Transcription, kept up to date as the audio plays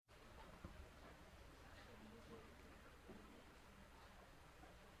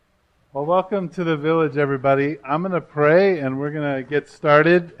Well, welcome to the village, everybody. I'm going to pray, and we're going to get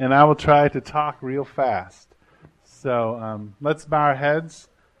started, and I will try to talk real fast. So let's bow our heads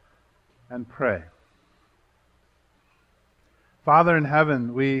and pray. Father in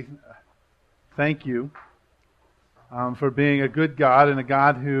heaven, we thank you for being a good God and a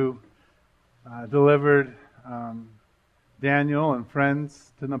God who delivered Daniel and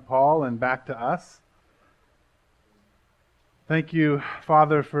friends to Nepal and back to us. Thank you,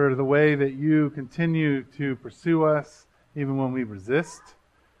 Father, for the way that you continue to pursue us even when we resist.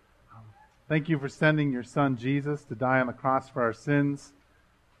 Thank you for sending your Son Jesus to die on the cross for our sins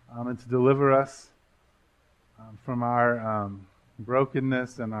and to deliver us from our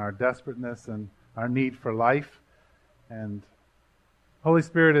brokenness and our desperateness and our need for life. And Holy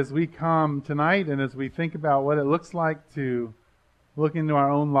Spirit, as we come tonight and as we think about what it looks like to look into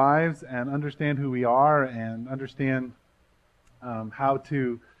our own lives and understand who we are and understand how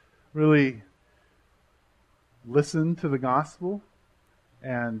to really listen to the gospel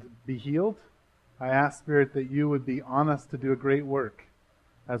and be healed, I ask, Spirit, that you would be on us to do a great work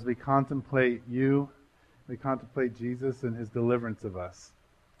as we contemplate you, we contemplate Jesus and his deliverance of us.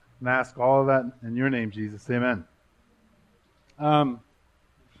 And I ask all of that in your name, Jesus. Amen.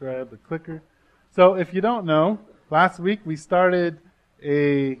 Sure I have the clicker. So if you don't know, last week we started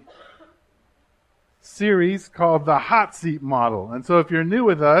a series called the Hot Seat Model. And so if you're new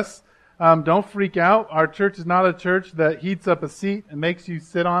with us, don't freak out. Our church is not a church that heats up a seat and makes you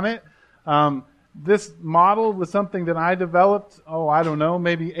sit on it. This model was something that I developed,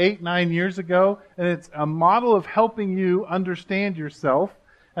 maybe 8-9 years ago. And it's a model of helping you understand yourself.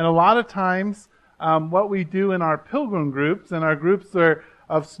 And a lot of times, what we do in our pilgrim groups, and our groups are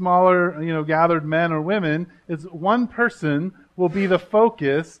of smaller, gathered men or women, is one person will be the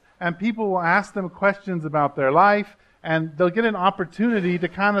focus, and people will ask them questions about their life, and they'll get an opportunity to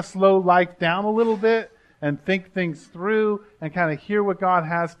kind of slow life down a little bit and think things through and kind of hear what God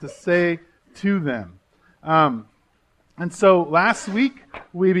has to say to them. And so last week,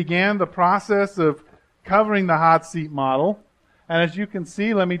 we began the process of covering the hot seat model. And as you can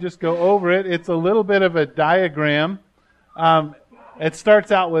see, let me just go over it. It's a little bit of a diagram. It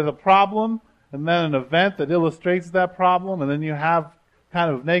starts out with a problem, and then an event that illustrates that problem, and then you have kind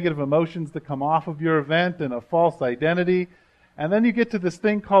of negative emotions that come off of your event and a false identity. And then you get to this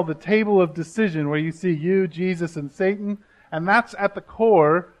thing called the table of decision, where you see you, Jesus, and Satan. And that's at the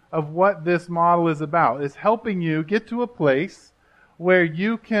core of what this model is about, is helping you get to a place where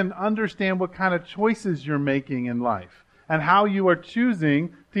you can understand what kind of choices you're making in life and how you are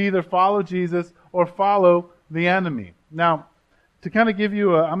choosing to either follow Jesus or follow the enemy. Now, to kind of give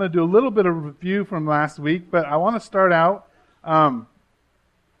you I'm going to do a little bit of review from last week, but I want to start out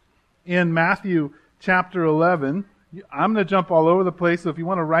in Matthew chapter 11. I'm going to jump all over the place, so if you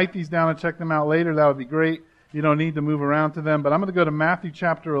want to write these down and check them out later, that would be great. You don't need to move around to them, but I'm going to go to Matthew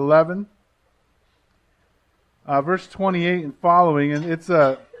chapter 11, verse 28 and following, and it's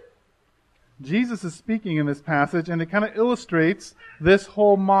Jesus is speaking in this passage, and it kind of illustrates this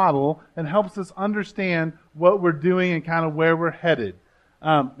whole model and helps us understand what we're doing and kind of where we're headed.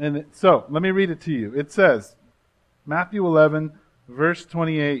 So let me read it to you. It says, Matthew 11, verse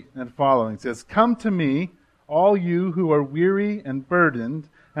 28 and following, says, "Come to me, all you who are weary and burdened,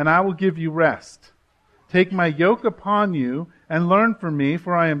 and I will give you rest. Take my yoke upon you and learn from me,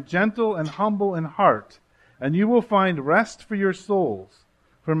 for I am gentle and humble in heart, and you will find rest for your souls.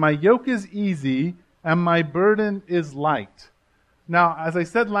 For my yoke is easy and my burden is light." Now, as I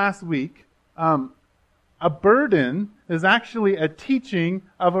said last week, a burden is actually a teaching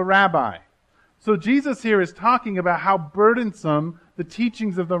of a rabbi. So Jesus here is talking about how burdensome the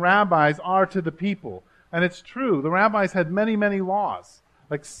teachings of the rabbis are to the people. And it's true. The rabbis had many, many laws,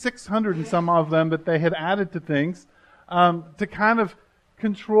 like 600 and some of them that they had added to things to kind of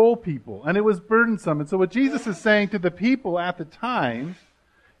control people. And it was burdensome. And so what Jesus is saying to the people at the time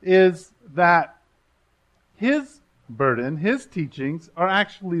is that his burden, his teachings, are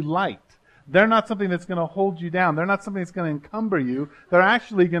actually light. They're not something that's going to hold you down. They're not something that's going to encumber you. They're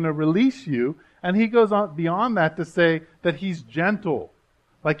actually going to release you. And he goes on beyond that to say that he's gentle.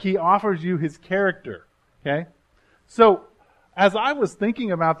 Like he offers you his character. Okay? So, as I was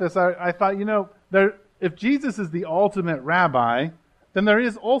thinking about this, I thought, if Jesus is the ultimate rabbi, then there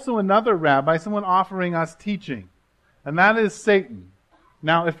is also another rabbi, someone offering us teaching. And that is Satan.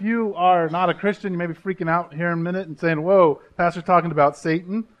 Now, if you are not a Christian, you may be freaking out here in a minute and saying, "Whoa, Pastor's talking about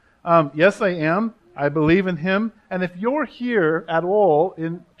Satan." Yes, I am. I believe in him. And if you're here at all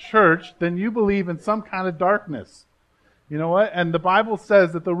in church, then you believe in some kind of darkness. You know what? And the Bible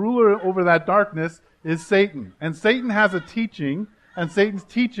says that the ruler over that darkness is Satan. And Satan has a teaching and Satan's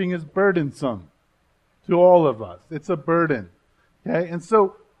teaching is burdensome to all of us. It's a burden. Okay? And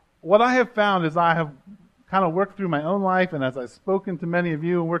so what I have found as I have kind of worked through my own life, and as I've spoken to many of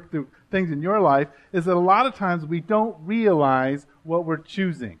you and worked through things in your life, is that a lot of times we don't realize what we're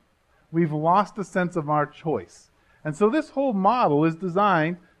choosing. We've lost a sense of our choice. And so this whole model is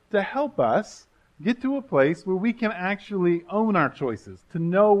designed to help us get to a place where we can actually own our choices, to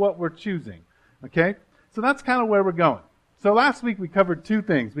know what we're choosing. Okay? So that's kind of where we're going. So last week we covered two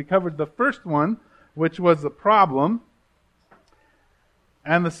things. We covered the first one, which was the problem,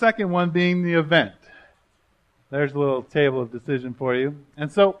 and the second one being the event. There's a little table of decision for you. And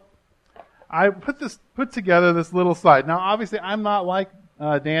so I put together this little slide. Now, obviously, I'm not like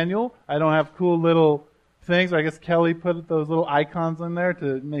Daniel. I don't have cool little things. Or I guess Kelly put those little icons in there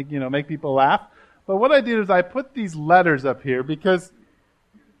to make people laugh. But what I did is I put these letters up here because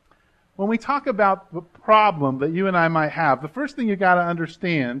when we talk about the problem that you and I might have, the first thing you got to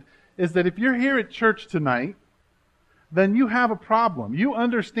understand is that if you're here at church tonight, then you have a problem. You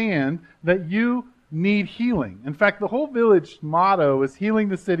understand that you need healing. In fact, the whole Village motto is healing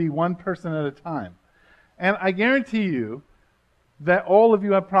the city one person at a time. And I guarantee you that all of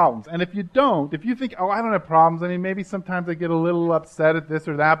you have problems. And if you don't, if you think, oh, I don't have problems, I mean, maybe sometimes I get a little upset at this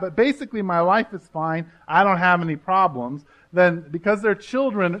or that, but basically my life is fine, I don't have any problems, then because their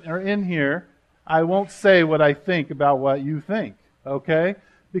children are in here, I won't say what I think about what you think, okay?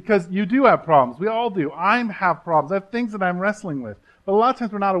 Because you do have problems. We all do. I have problems. I have things that I'm wrestling with. But a lot of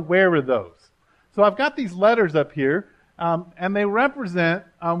times we're not aware of those. So I've got these letters up here, and they represent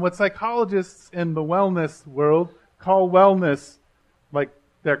what psychologists in the wellness world call wellness, like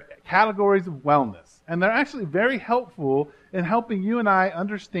they're categories of wellness. And they're actually very helpful in helping you and I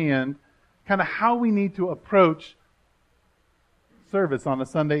understand kind of how we need to approach service on a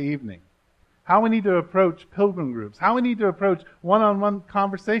Sunday evening, how we need to approach pilgrim groups, how we need to approach one-on-one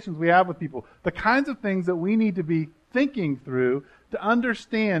conversations we have with people, the kinds of things that we need to be thinking through to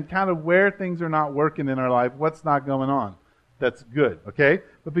understand kind of where things are not working in our life, what's not going on. That's good, okay?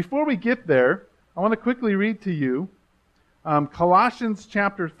 But before we get there, I want to quickly read to you Colossians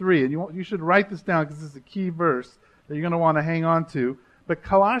chapter 3. And you should write this down because this is a key verse that you're going to want to hang on to. But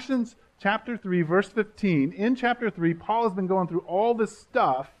Colossians chapter 3, verse 15. In chapter 3, Paul has been going through all this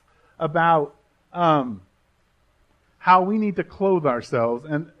stuff about how we need to clothe ourselves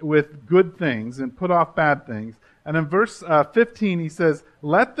and with good things and put off bad things. And in verse 15, he says,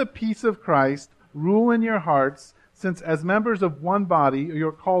 "Let the peace of Christ rule in your hearts, since as members of one body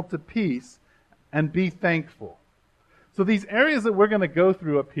you're called to peace, and be thankful." So these areas that we're going to go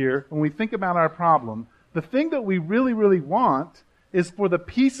through up here, when we think about our problem, the thing that we really, really want is for the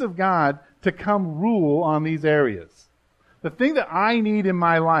peace of God to come rule on these areas. The thing that I need in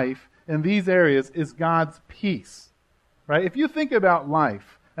my life in these areas is God's peace. Right? If you think about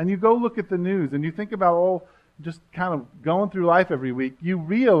life, and you go look at the news, and you think about all just kind of going through life every week, you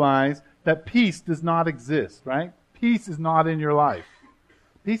realize that peace does not exist, right? Peace is not in your life.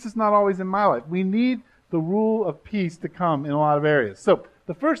 Peace is not always in my life. We need the rule of peace to come in a lot of areas. So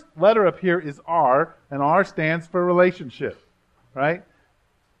the first letter up here is R, and R stands for relationship, right?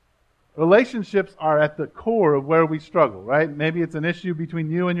 Relationships are at the core of where we struggle, right? Maybe it's an issue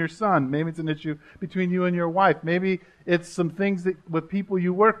between you and your son. Maybe it's an issue between you and your wife. Maybe it's some things that with people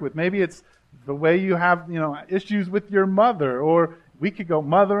you work with. Maybe it's the way you have, issues with your mother, or we could go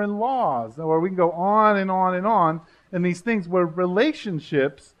mother-in-laws, or we can go on and on and on in these things where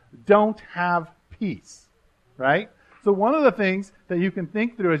relationships don't have peace, right? So one of the things that you can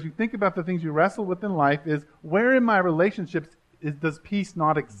think through as you think about the things you wrestle with in life is, where in my relationships does peace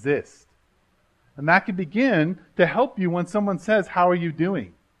not exist? And that can begin to help you when someone says, "How are you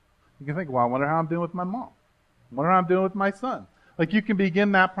doing?" You can think, well, I wonder how I'm doing with my mom. I wonder how I'm doing with my son. Like, you can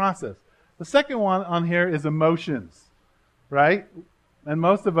begin that process. The second one on here is emotions, right? And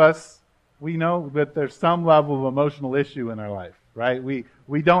most of us, we know that there's some level of emotional issue in our life, right? We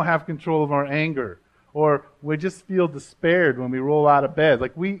don't have control of our anger, or we just feel despaired when we roll out of bed.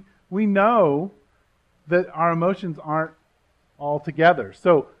 Like, we know that our emotions aren't all together.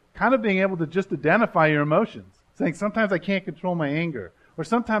 So kind of being able to just identify your emotions, saying sometimes I can't control my anger, or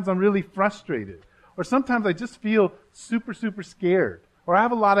sometimes I'm really frustrated, or sometimes I just feel super, super scared, or I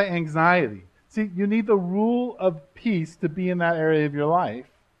have a lot of anxiety. See, you need the rule of peace to be in that area of your life.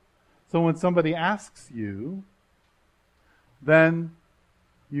 So when somebody asks you, then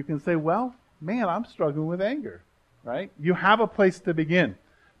you can say, well, man, I'm struggling with anger, right? You have a place to begin.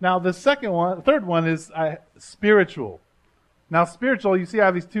 Now, the third one is spiritual. Now, spiritual, you see I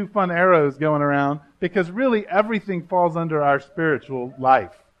have these two fun arrows going around, because really everything falls under our spiritual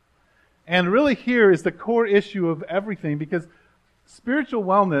life. And really here is the core issue of everything, because Spiritual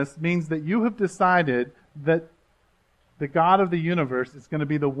wellness means that you have decided that the God of the universe is going to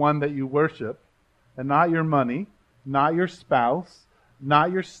be the one that you worship, and not your money, not your spouse, not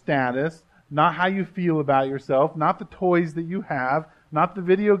your status, not how you feel about yourself, not the toys that you have, not the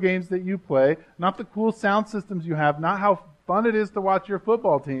video games that you play, not the cool sound systems you have, not how fun it is to watch your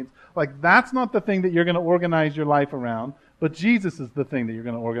football teams. Like, that's not the thing that you're going to organize your life around, but Jesus is the thing that you're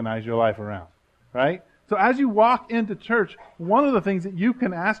going to organize your life around, right? So as you walk into church, one of the things that you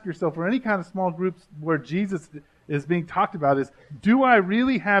can ask yourself, or any kind of small groups where Jesus is being talked about, is, do I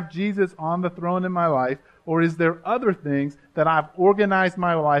really have Jesus on the throne in my life, or is there other things that I've organized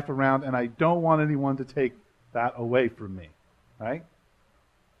my life around and I don't want anyone to take that away from me, right?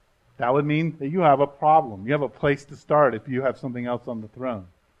 That would mean that you have a problem. You have a place to start if you have something else on the throne.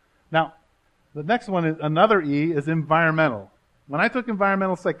 Now, the next one is another E, is environmental. When I took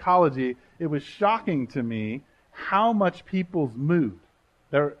environmental psychology, it was shocking to me how much people's mood,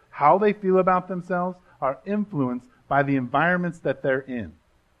 how they feel about themselves, are influenced by the environments that they're in,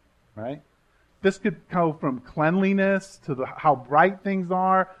 right? This could go from cleanliness to how bright things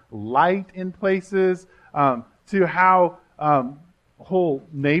are, light in places, to how whole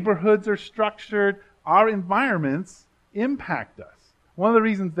neighborhoods are structured. Our environments impact us. One of the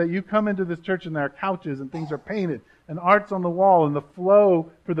reasons that you come into this church and there are couches and things are painted and art's on the wall and the flow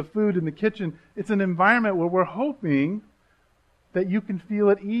for the food in the kitchen, it's an environment where we're hoping that you can feel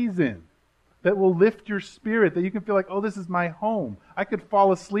at ease in, that will lift your spirit, that you can feel like, oh, this is my home. I could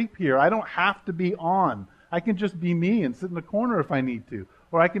fall asleep here. I don't have to be on. I can just be me and sit in the corner if I need to.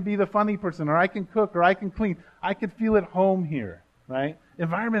 Or I can be the funny person, or I can cook, or I can clean. I can feel at home here, right?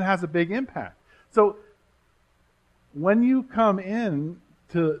 Environment has a big impact. So when you come in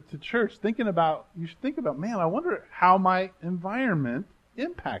to church, you should think about, man, I wonder how my environment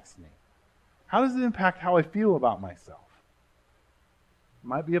impacts me. How does it impact how I feel about myself?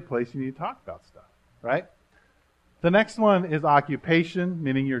 Might be a place you need to talk about stuff, right? The next one is occupation,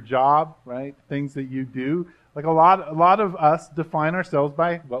 meaning your job, right? Things that you do. Like a lot of us define ourselves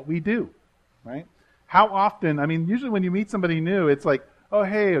by what we do, right? How often, usually when you meet somebody new, it's like, oh,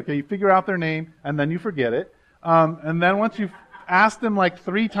 hey, okay, you figure out their name, and then you forget it. And then once you've asked them like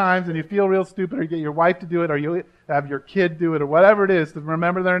 3 times and you feel real stupid, or you get your wife to do it, or you have your kid do it, or whatever it is to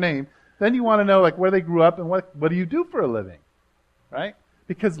remember their name, then you want to know like where they grew up and what do you do for a living, right?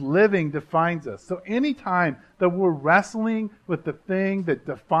 Because living defines us. So any time that we're wrestling with the thing that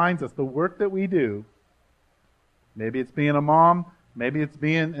defines us, the work that we do, maybe it's being a mom, maybe it's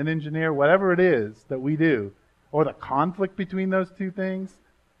being an engineer, whatever it is that we do, or the conflict between those two things,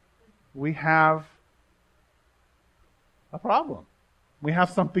 we have a problem. We have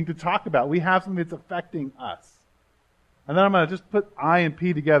something to talk about. We have something that's affecting us. And then I'm going to just put I and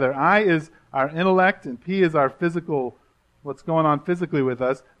P together. I is our intellect, and P is our physical, what's going on physically with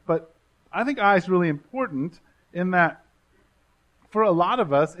us. But I think I is really important in that for a lot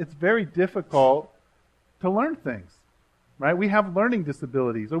of us, it's very difficult to learn things, right? We have learning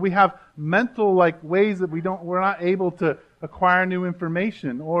disabilities, or we have mental ways that we're not able to acquire new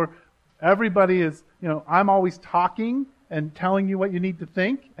information, or everybody is, I'm always talking and telling you what you need to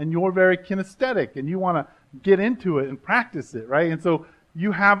think, and you're very kinesthetic, and you want to get into it and practice it, right? And so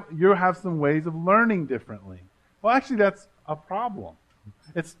you have some ways of learning differently. Well, actually, that's a problem.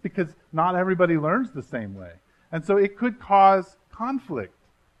 It's because not everybody learns the same way. And so it could cause conflict.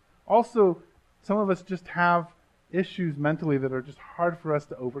 Also, some of us just have issues mentally that are just hard for us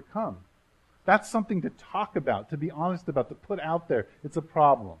to overcome. That's something to talk about, to be honest about, to put out there. It's a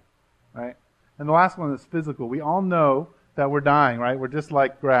problem, right? And the last one is physical. We all know that we're dying, right? We're just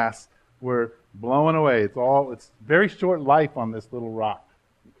like grass. We're blowing away. It's very short life on this little rock,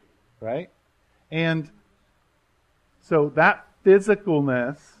 right? And so that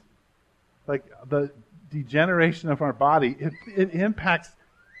physicalness, like the degeneration of our body, it impacts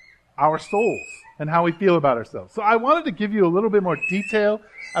our souls and how we feel about ourselves. So I wanted to give you a little bit more detail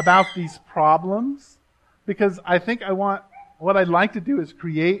about these problems, because I think what I'd like to do is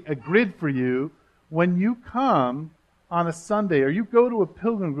create a grid for you when you come on a Sunday, or you go to a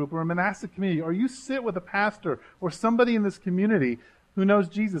pilgrim group or a monastic community, or you sit with a pastor or somebody in this community who knows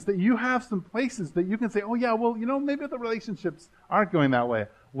Jesus, that you have some places that you can say, oh yeah, well, maybe the relationships aren't going that way.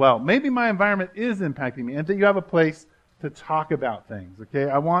 Well, maybe my environment is impacting me, and that you have a place to talk about things, okay?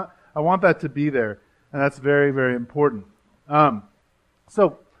 I want that to be there, and that's very, very important.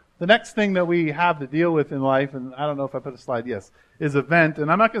 So the next thing that we have to deal with in life, and I don't know if I put a slide, yes, is event. And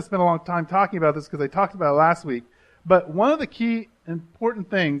I'm not going to spend a long time talking about this because I talked about it last week. But one of the key important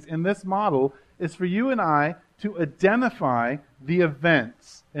things in this model is for you and I to identify the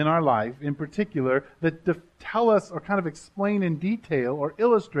events in our life, in particular, that tell us or kind of explain in detail or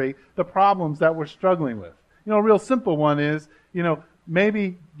illustrate the problems that we're struggling with. A real simple one is,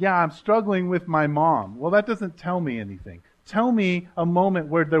 maybe, I'm struggling with my mom. Well, that doesn't tell me anything. Tell me a moment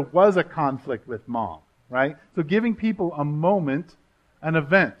where there was a conflict with mom, right? So giving people a moment, an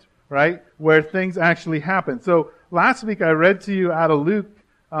event, right, where things actually happen. So last week I read to you out of Luke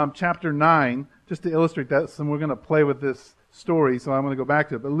chapter 9, just to illustrate that, and we're going to play with this story, so I'm going to go back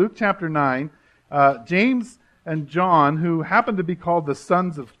to it. But Luke chapter 9, James and John, who happen to be called the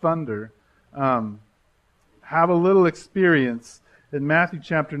sons of thunder, have a little experience in Matthew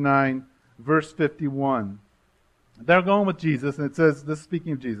chapter 9, verse 51. They're going with Jesus, and it says, this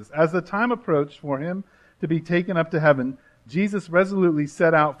speaking of Jesus, as the time approached for him to be taken up to heaven, Jesus resolutely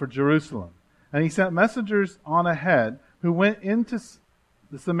set out for Jerusalem. And he sent messengers on ahead who went into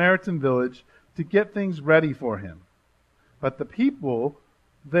the Samaritan village to get things ready for him. But the people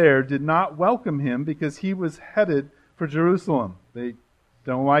there did not welcome him because he was headed for Jerusalem. They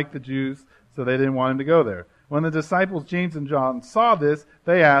don't like the Jews, so they didn't want him to go there. When the disciples James and John saw this,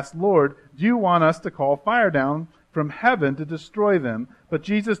 they asked, Lord, do you want us to call fire down from heaven to destroy them? But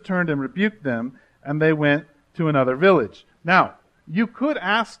Jesus turned and rebuked them, and they went to another village. Now, you could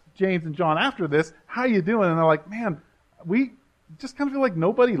ask James and John after this, how you doing? And they're like, man, we just kind of feel like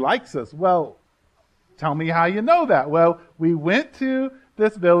nobody likes us. Well, tell me how you know that. Well, we went to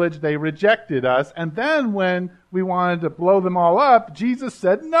this village, they rejected us, and then when we wanted to blow them all up, Jesus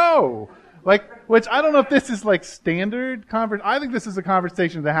said no. Which I don't know if this is like standard conversation. I think this is a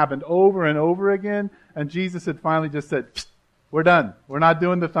conversation that happened over and over again, and Jesus had finally just said, we're done. We're not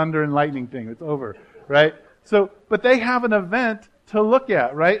doing the thunder and lightning thing. It's over, right? So, but they have an event to look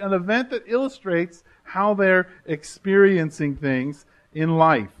at, right? An event that illustrates how they're experiencing things in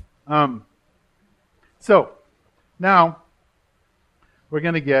life. So, now, we're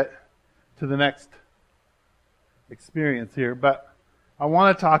going to get to the next experience here, but I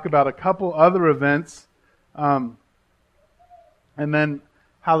want to talk about a couple other events, and then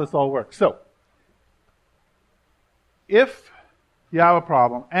how this all works. So, if you have a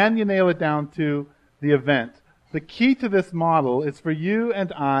problem, and you nail it down to the event, the key to this model is for you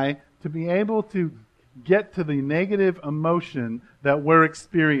and I to be able to get to the negative emotion that we're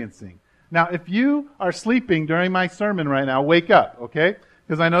experiencing. Now, if you are sleeping during my sermon right now, wake up, okay?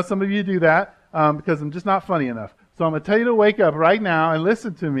 Because I know some of you do that, because I'm just not funny enough. So I'm going to tell you to wake up right now and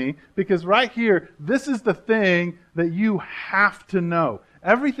listen to me, because right here, this is the thing that you have to know.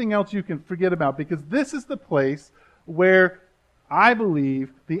 Everything else you can forget about, because this is the place where I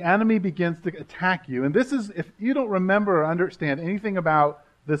believe the enemy begins to attack you. And this is, if you don't remember or understand anything about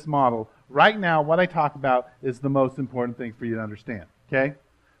this model, right now what I talk about is the most important thing for you to understand, okay?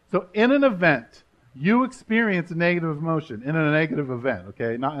 So in an event, you experience a negative emotion in a negative event,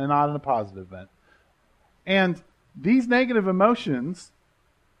 okay? Not in a positive event. And these negative emotions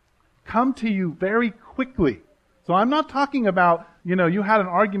come to you very quickly. So I'm not talking about, you had an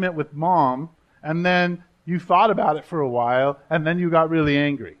argument with mom, and then you thought about it for a while, and then you got really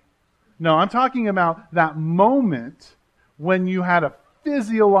angry. No, I'm talking about that moment when you had a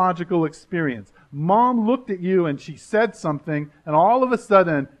physiological experience. Mom looked at you and she said something, and all of a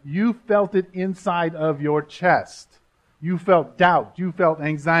sudden, you felt it inside of your chest. You felt doubt. You felt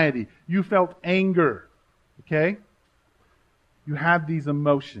anxiety. You felt anger. Okay? You had these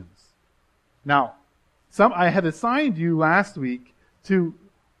emotions. Now, I had assigned you last week to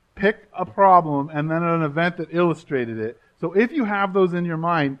pick a problem and then an event that illustrated it. So if you have those in your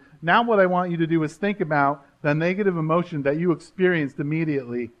mind, now what I want you to do is think about the negative emotion that you experienced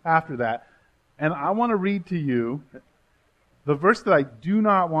immediately after that. And I want to read to you the verse that I do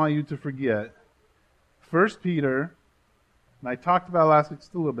not want you to forget. 1 Peter, and I talked about it last week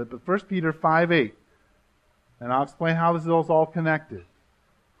just a little bit, but 1 Peter 5:8. And I'll explain how this is all connected.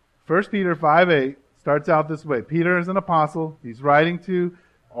 1 Peter 5:8 starts out this way. Peter is an apostle. He's writing to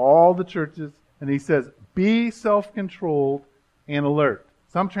all the churches, and he says, be self-controlled and alert.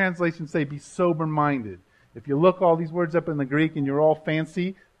 Some translations say be sober-minded. If you look all these words up in the Greek and you're all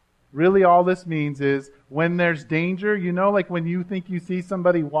fancy, really all this means is when there's danger, like when you think you see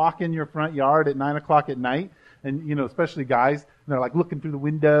somebody walk in your front yard at 9 o'clock at night, and especially guys, and they're like looking through the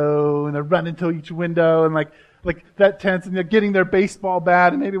window, and they're running to each window, and like that tense, and they're getting their baseball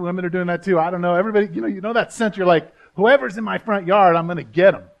bat, and maybe women are doing that too. I don't know. Everybody, you know that sense. You're like, whoever's in my front yard, I'm going to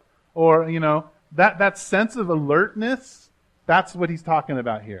get them. Or, that sense of alertness, that's what he's talking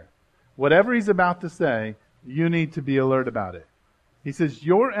about here. Whatever he's about to say, you need to be alert about it. He says,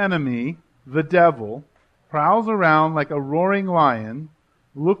 your enemy, the devil, prowls around like a roaring lion,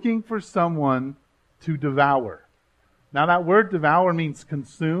 looking for someone to devour. Now that word devour means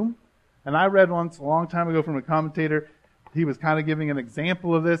consume. And I read once a long time ago from a commentator, he was kind of giving an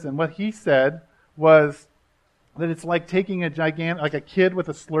example of this, and what he said was that it's like taking like a kid with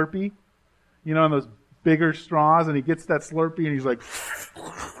a Slurpee, and those bigger straws, and he gets that Slurpee and he's like,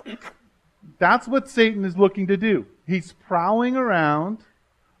 that's what Satan is looking to do. He's prowling around,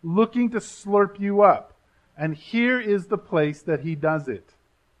 looking to slurp you up. And here is the place that he does it.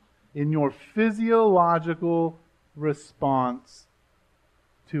 In your physiological response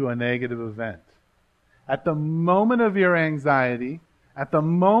to a negative event. At the moment of your anxiety, at the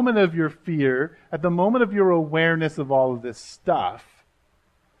moment of your fear, at the moment of your awareness of all of this stuff,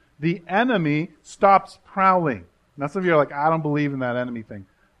 the enemy stops prowling. Now some of you are like, I don't believe in that enemy thing.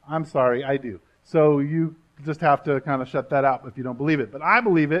 I'm sorry, I do. So you just have to kind of shut that out if you don't believe it. But I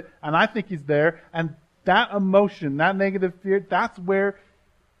believe it, and I think he's there, and that emotion, that negative fear, that's where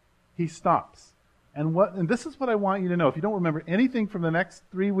he stops. And this is what I want you to know. If you don't remember anything from the next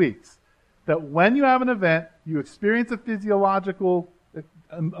 3 weeks, that when you have an event, you experience a physiological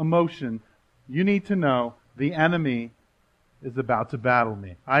emotion, you need to know the enemy is about to battle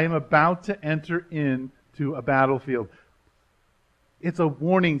me. I am about to enter into a battlefield. It's a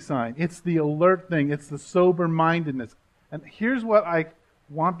warning sign. It's the alert thing. It's the sober-mindedness. And here's what I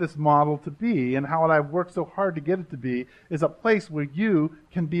want this model to be, and how I've worked so hard to get it to be, is a place where you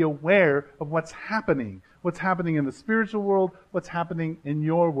can be aware of what's happening in the spiritual world, what's happening in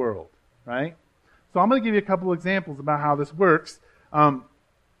your world, right? So I'm going to give you a couple examples about how this works from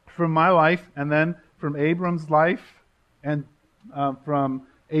my life, and then from Abram's life, and from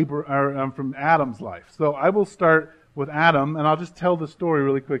Adam's life. So I will start with Adam, and I'll just tell the story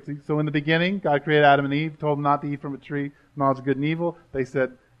really quickly. So in the beginning, God created Adam and Eve, told them not to eat from a tree, knowledge of good and evil. They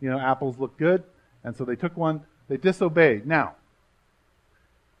said, apples look good, and so they took one. They disobeyed. Now,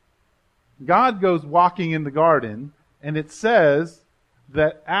 God goes walking in the garden, and it says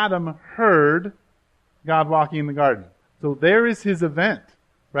that Adam heard God walking in the garden. So there is his event,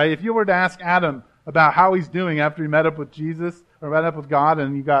 right? If you were to ask Adam about how he's doing after he met up with Jesus, or met up with God,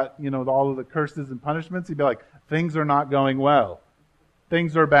 and you got, all of the curses and punishments, he'd be like, things are not going well.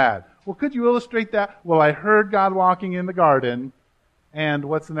 Things are bad. Well, could you illustrate that? Well, I heard God walking in the garden, and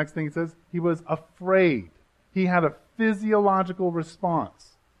what's the next thing he says? He was afraid. He had a physiological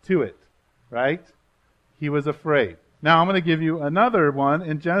response to it, right? He was afraid. Now, I'm going to give you another one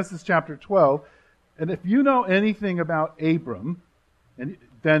in Genesis chapter 12, and if you know anything about Abram, and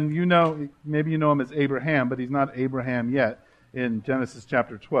then maybe you know him as Abraham, but he's not Abraham yet in Genesis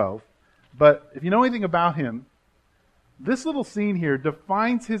chapter 12. But if you know anything about him, this little scene here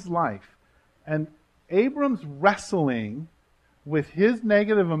defines his life. And Abram's wrestling with his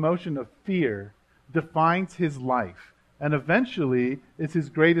negative emotion of fear defines his life. And eventually, it's his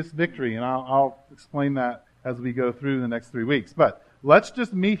greatest victory. And I'll explain that as we go through the next 3 weeks. But let's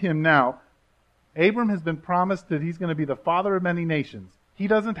just meet him now. Abram has been promised that he's going to be the father of many nations. He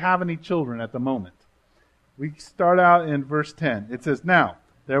doesn't have any children at the moment. We start out in verse 10. It says, Now,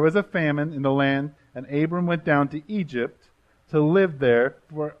 there was a famine in the land, and Abram went down to Egypt to live there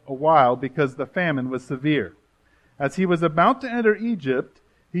for a while because the famine was severe. As he was about to enter Egypt,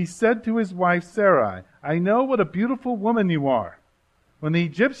 he said to his wife Sarai, I know what a beautiful woman you are. When the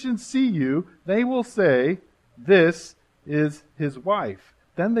Egyptians see you, they will say, This is his wife.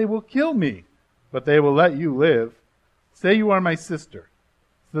 Then they will kill me, but they will let you live. Say you are my sister,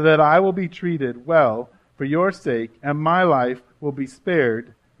 so that I will be treated well for your sake, and my life will be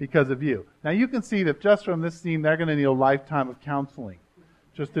spared because of you. Now you can see that just from this scene, they're going to need a lifetime of counseling,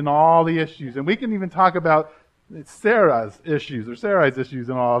 just in all the issues. And we can even talk about Sarah's issues, or Sarai's issues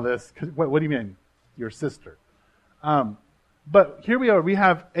in all this. What do you mean? Your sister. But here we are. We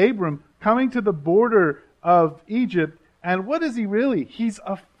have Abram coming to the border of Egypt, and what is he really? He's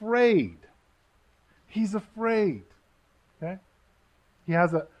afraid. He's afraid. Okay? He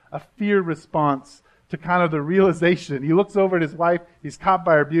has a fear response to kind of the realization. He looks over at his wife, he's caught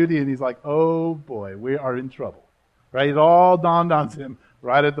by her beauty, and he's like, oh boy, we are in trouble. Right? It all dawned on him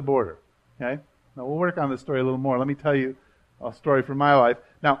right at the border. Okay? Now we'll work on this story a little more. Let me tell you a story from my life.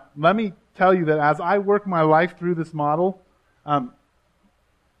 Now, let me tell you that as I work my life through this model, I'm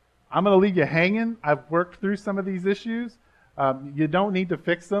going to leave you hanging. I've worked through some of these issues. You don't need to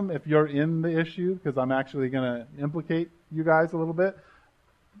fix them if you're in the issue, because I'm actually going to implicate you guys a little bit.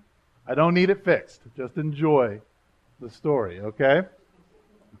 I don't need it fixed. Just enjoy the story, okay?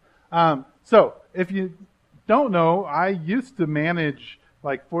 So, if you don't know, I used to manage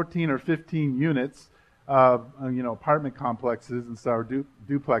like 14 or 15 units of apartment complexes and so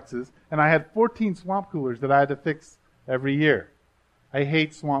duplexes, and I had 14 swamp coolers that I had to fix every year. I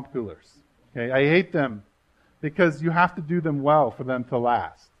hate swamp coolers. Okay, I hate them because you have to do them well for them to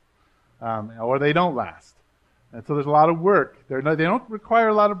last, or they don't last. And so there's a lot of work. They don't require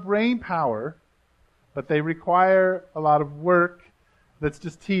a lot of brain power, but they require a lot of work that's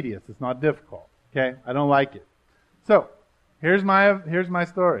just tedious. It's not difficult. Okay, I don't like it. So here's my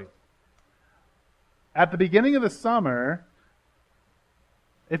story. At the beginning of the summer,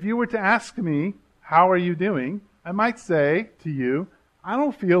 if you were to ask me, how are you doing? I might say to you, I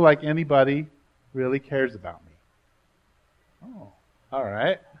don't feel like anybody really cares about me. Oh, all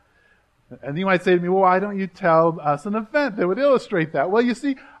right. And you might say to me, well, why don't you tell us an event that would illustrate that? Well, you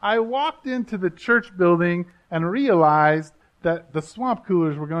see, I walked into the church building and realized that the swamp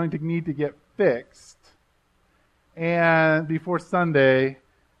coolers were going to need to get fixed and before Sunday.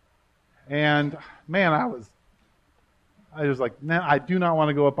 And man, I was like, man, I do not want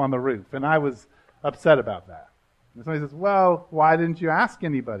to go up on the roof. And I was upset about that. And somebody says, well, why didn't you ask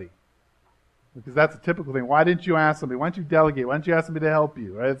anybody? Because that's a typical thing. Why didn't you ask somebody? Why don't you delegate? Why don't you ask somebody to help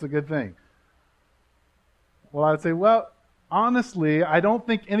you? Right? It's a good thing. Well, I would say, well, honestly, I don't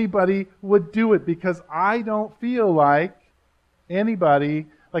think anybody would do it because I don't feel like anybody,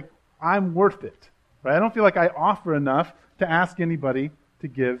 like I'm worth it. Right? I don't feel like I offer enough to ask anybody to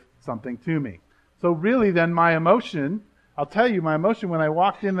give something to me. So really then my emotion, I'll tell you, my emotion when I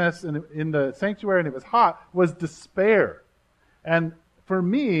walked in the sanctuary and it was hot was despair. And for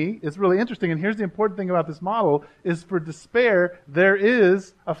me, it's really interesting, and here's the important thing about this model, is for despair, there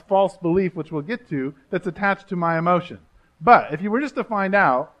is a false belief, which we'll get to, that's attached to my emotion. But if you were just to find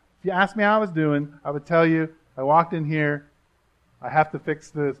out, if you asked me how I was doing, I would tell you, I walked in here, I have to fix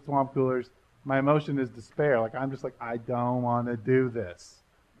the swamp coolers, my emotion is despair. Like, I'm just like, I don't want to do this.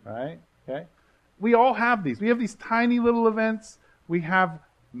 Right? Okay? We all have these. We have these tiny little events. We have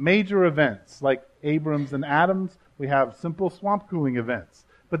major events, like Abrams and Adams. We have simple swamp cooling events.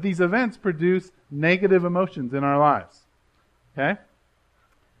 But these events produce negative emotions in our lives. Okay?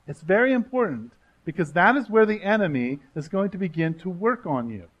 It's very important because that is where the enemy is going to begin to work on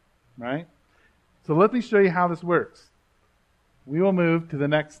you. Right? So let me show you how this works. We will move to the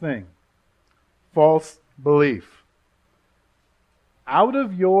next thing. False belief. Out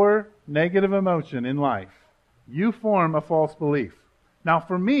of your negative emotion in life, you form a false belief. Now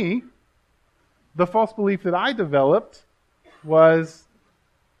for me, the false belief that I developed was,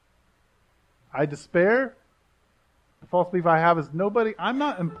 I despair. The false belief I have is I'm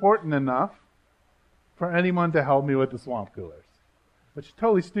not important enough for anyone to help me with the swamp coolers. Which is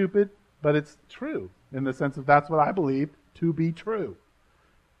totally stupid, but it's true in the sense of that's what I believe to be true.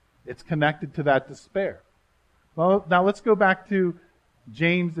 It's connected to that despair. Well, now let's go back to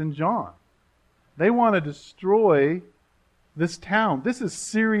James and John. They want to destroy this town. This is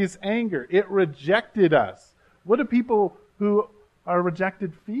serious anger. It rejected us. What do people who are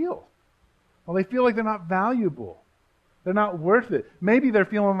rejected feel? Well, they feel like they're not valuable. They're not worth it. Maybe they're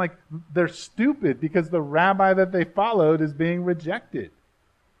feeling like they're stupid because the rabbi that they followed is being rejected.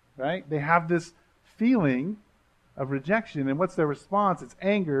 Right? They have this feeling of rejection. And what's their response? It's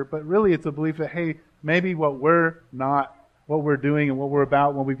anger, but really it's a belief that, hey, maybe what we're doing and what we're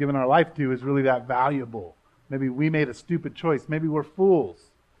about, what we've given our life to, is really that valuable. Maybe we made a stupid choice. Maybe we're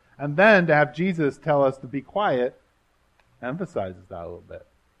fools. And then to have Jesus tell us to be quiet emphasizes that a little bit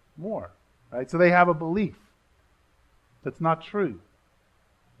more. Right? So they have a belief that's not true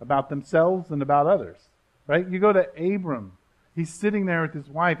about themselves and about others. Right? You go to Abram. He's sitting there with his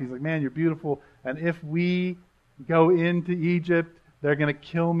wife. He's like, man, you're beautiful. And if we go into Egypt, they're going to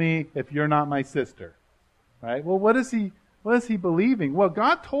kill me if you're not my sister. Right? Well, what is he believing? Well,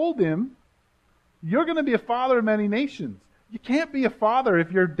 God told him, you're going to be a father of many nations. You can't be a father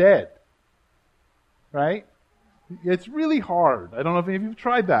if you're dead. Right? It's really hard. I don't know if any of you have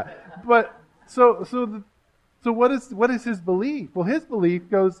tried that. But so what is his belief? Well, his belief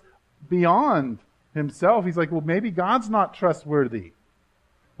goes beyond himself. He's like, well, maybe God's not trustworthy.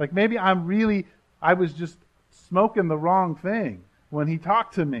 Like maybe I was just smoking the wrong thing when he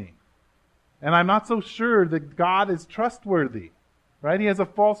talked to me. And I'm not so sure that God is trustworthy. Right? He has a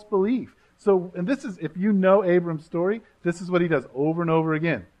false belief. So, and this is, if you know Abram's story, this is what he does over and over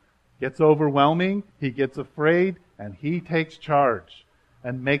again. Gets overwhelming, he gets afraid, and he takes charge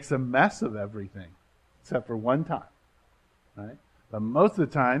and makes a mess of everything, except for one time. Right? But most of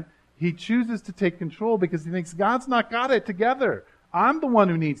the time, he chooses to take control because he thinks God's not got it together. I'm the one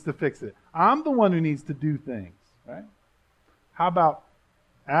who needs to fix it. I'm the one who needs to do things. Right? How about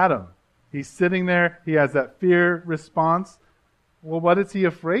Adam? He's sitting there, he has that fear response. Well, what is he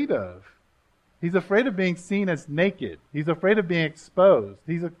afraid of? He's afraid of being seen as naked. He's afraid of being exposed.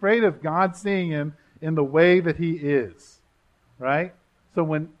 He's afraid of God seeing him in the way that he is. Right? So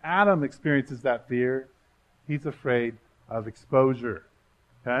when Adam experiences that fear, he's afraid of exposure.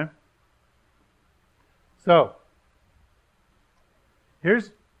 Okay? So,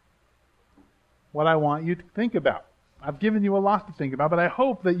 here's what I want you to think about. I've given you a lot to think about, but I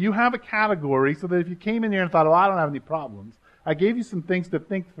hope that you have a category so that if you came in here and thought, oh, I don't have any problems, I gave you some things to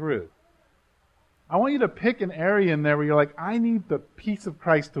think through. I want you to pick an area in there where you're like, I need the peace of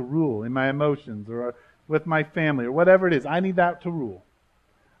Christ to rule in my emotions or with my family or whatever it is. I need that to rule.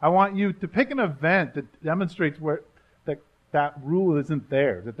 I want you to pick an event that demonstrates where that rule isn't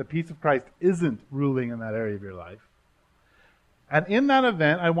there, that the peace of Christ isn't ruling in that area of your life. And in that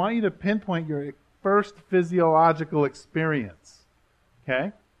event, I want you to pinpoint your first physiological experience.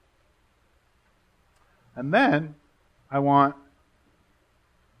 Okay? And then I want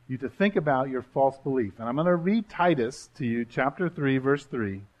you to think about your false belief. And I'm going to read Titus to you, chapter 3, verse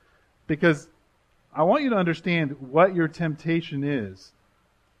 3, because I want you to understand what your temptation is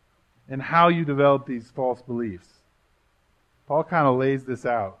and how you develop these false beliefs. Paul kind of lays this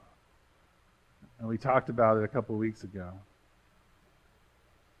out, and we talked about it a couple weeks ago.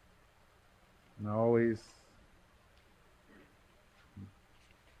 And I always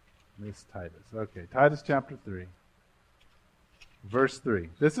miss Titus. Okay, Titus chapter 3, verse 3.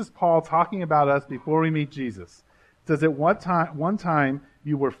 This is Paul talking about us before we meet Jesus. It says, at one time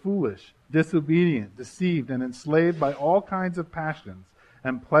you were foolish, disobedient, deceived, and enslaved by all kinds of passions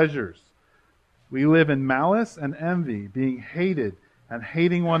and pleasures. We live in malice and envy, being hated and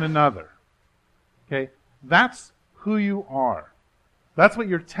hating one another. Okay? That's who you are. That's what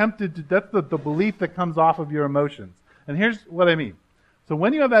you're tempted to, that's the belief that comes off of your emotions. And here's what I mean. So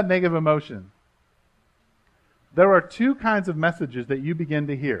when you have that negative emotion, there are two kinds of messages that you begin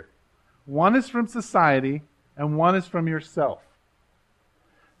to hear. One is from society, and one is from yourself.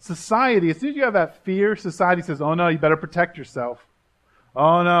 Society, as soon as you have that fear, society says, oh no, you better protect yourself.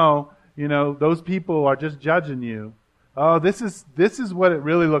 Oh no, those people are just judging you. Oh, this is what it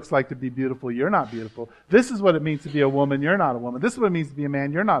really looks like to be beautiful. You're not beautiful. This is what it means to be a woman. You're not a woman. This is what it means to be a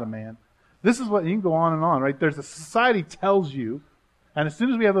man. You're not a man. This is what, you can go on and on, right? There's a society tells you, and as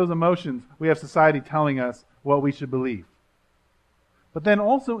soon as we have those emotions, we have society telling us what we should believe. But then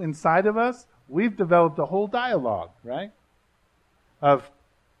also inside of us, we've developed a whole dialogue, right? Of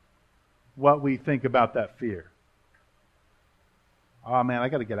what we think about that fear. Oh man, I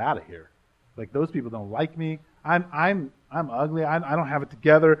got to get out of here. Like those people don't like me. I'm ugly. I don't have it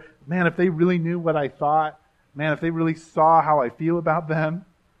together. Man, if they really knew what I thought, man, if they really saw how I feel about them,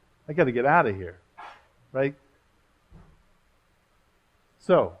 I got to get out of here, right?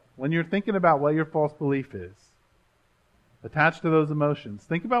 So, when you're thinking about what your false belief is, attached to those emotions,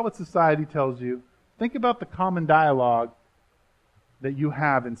 think about what society tells you. Think about the common dialogue that you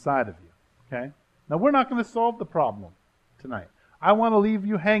have inside of you, okay? Now, we're not going to solve the problem tonight. I want to leave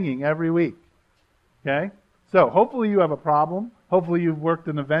you hanging every week, okay? So, hopefully you have a problem. Hopefully you've worked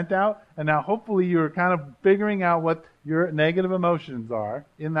an event out, and now hopefully you're kind of figuring out what your negative emotions are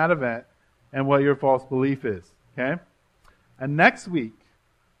in that event and what your false belief is, okay? And next week,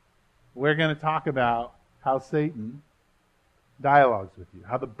 we're going to talk about how Satan dialogues with you,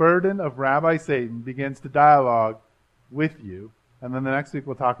 how the burden of Rabbi Satan begins to dialogue with you. And then the next week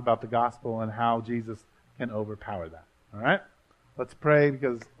we'll talk about the gospel and how Jesus can overpower that. All right? Let's pray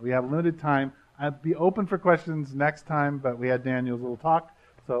because we have limited time. I'd be open for questions next time, but we had Daniel's little talk,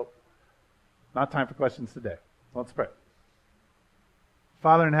 so not time for questions today. Let's pray.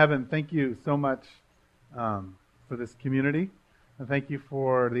 Father in heaven, thank you so much for this community, and thank you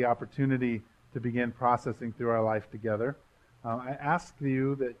for the opportunity to begin processing through our life together. I ask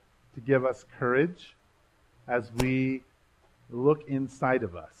you to give us courage as we look inside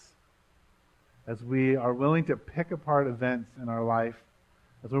of us, as we are willing to pick apart events in our life,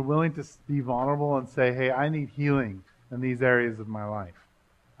 as we're willing to be vulnerable and say, hey, I need healing in these areas of my life.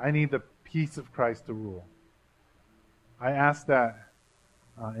 I need the peace of Christ to rule. I ask that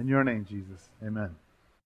in your name, Jesus. Amen.